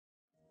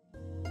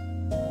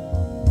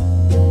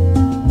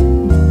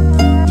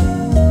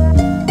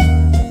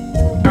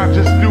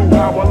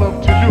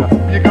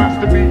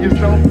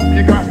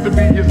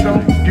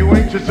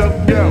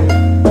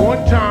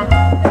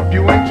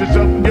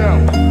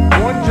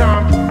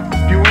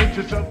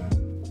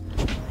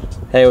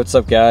Hey, what's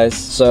up guys?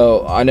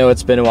 So I know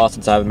it's been a while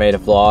since I haven't made a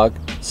vlog,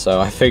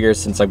 so I figured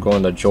since I'm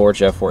going to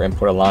Georgia for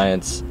Import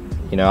Alliance,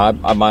 you know,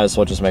 I might as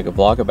well just make a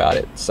vlog about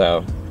it.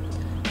 So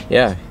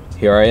yeah,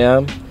 here I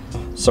am.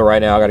 So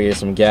right now I gotta get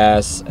some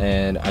gas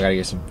and I gotta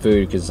get some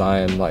food because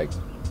I am like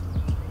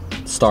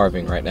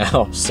starving right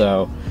now.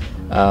 So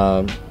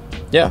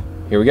yeah,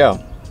 here we go.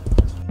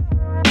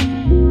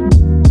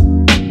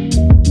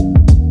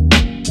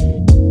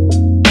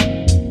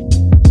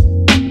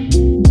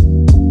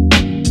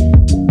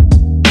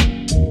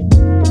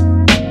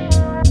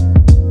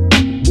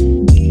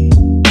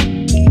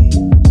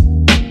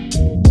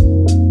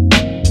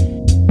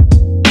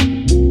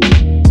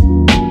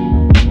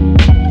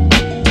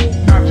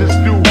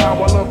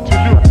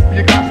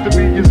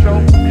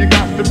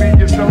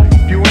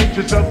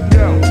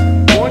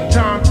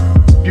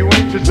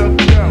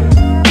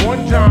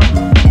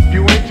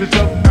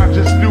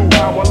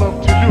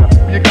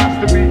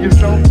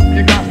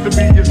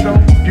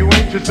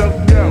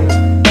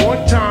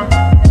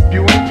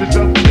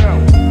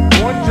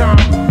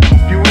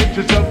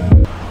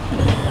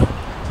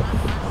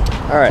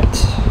 Alright,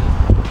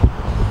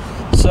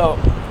 so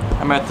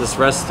I'm at this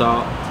rest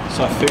stop,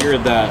 so I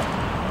figured that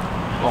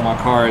while my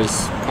car is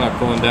kind of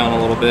cooling down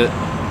a little bit,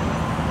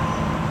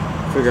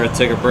 I figured I'd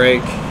take a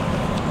break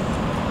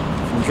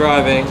from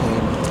driving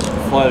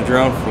and fly the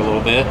drone for a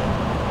little bit.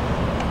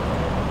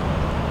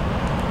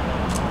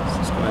 So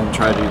let's go ahead and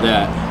try to do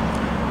that.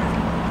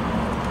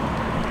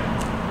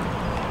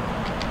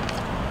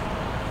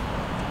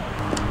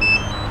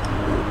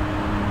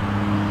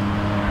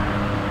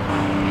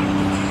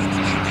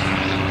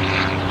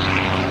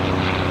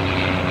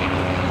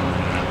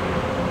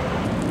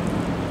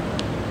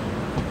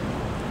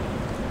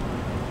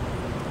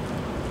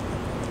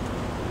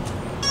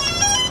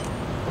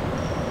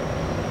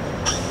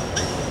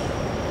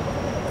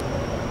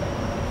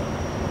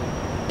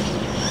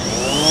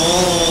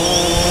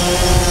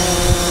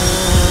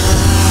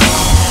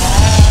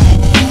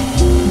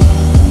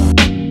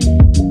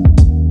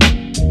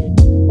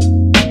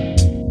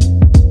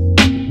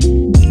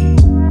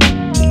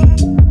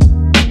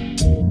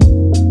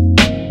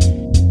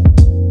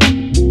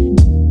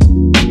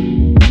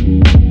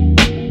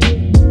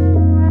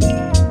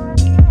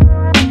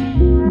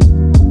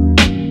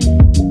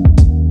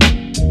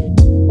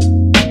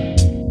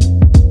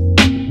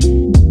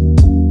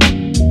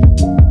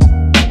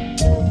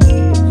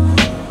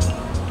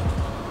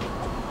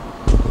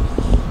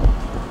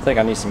 I think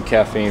I need some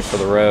caffeine for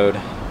the road.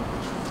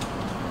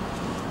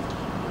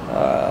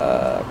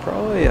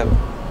 Probably a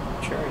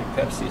cherry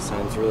Pepsi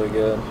sounds really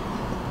good.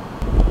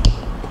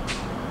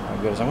 Oh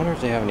goodness, I wonder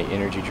if they have any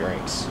energy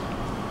drinks.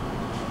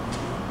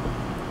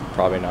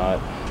 Probably not.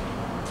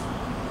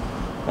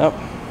 Nope.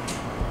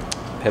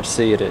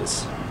 Pepsi it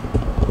is.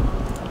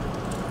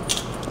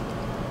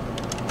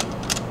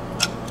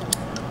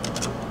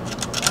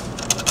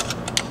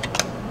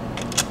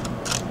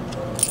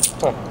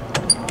 Huh.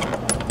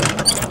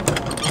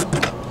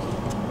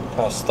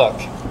 Kind of stuck.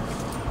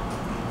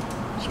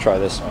 Let's try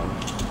this one.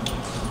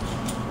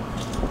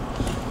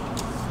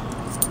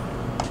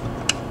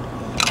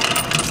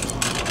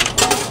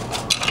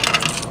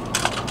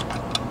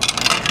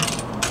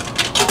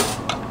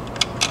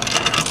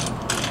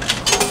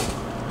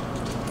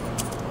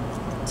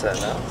 Is that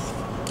enough?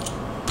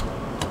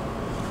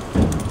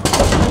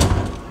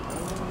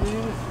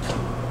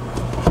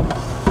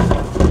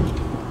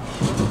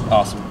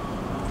 Awesome.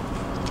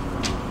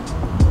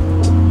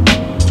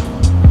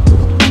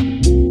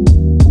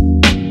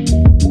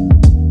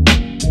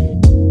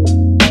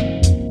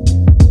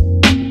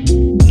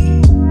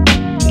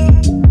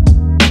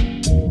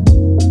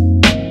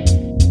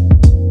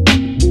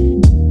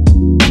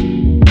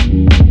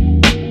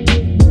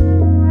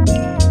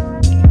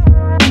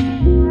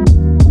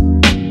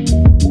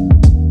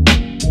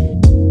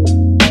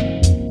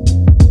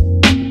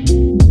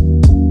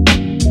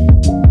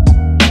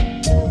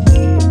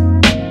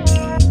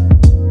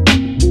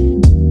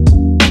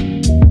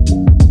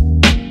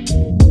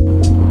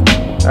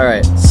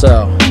 Alright,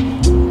 so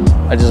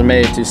I just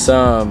made it to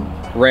some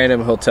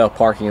random hotel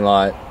parking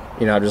lot.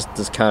 You know,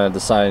 just kind of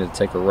deciding to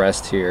take a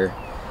rest here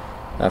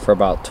for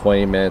about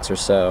 20 minutes or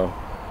so.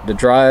 The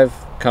drive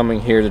coming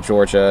here to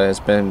Georgia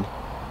has been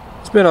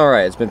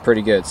alright. It's been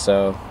pretty good,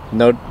 so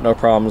no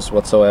problems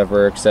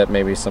whatsoever, except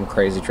maybe some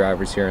crazy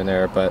drivers here and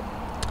there, but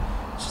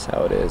it's just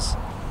how it is.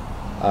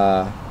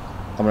 I'm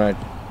gonna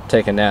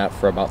take a nap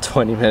for about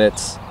 20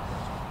 minutes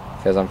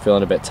because I'm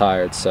feeling a bit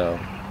tired, so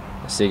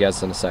I'll see you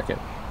guys in a second.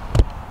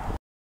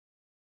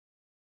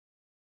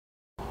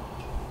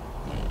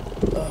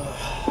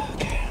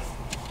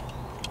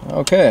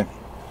 Okay,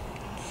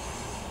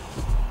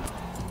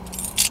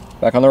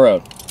 back on the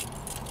road.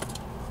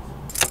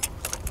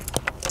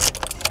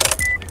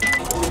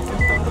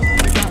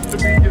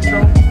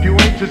 You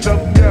ain't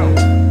yourself,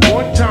 yo.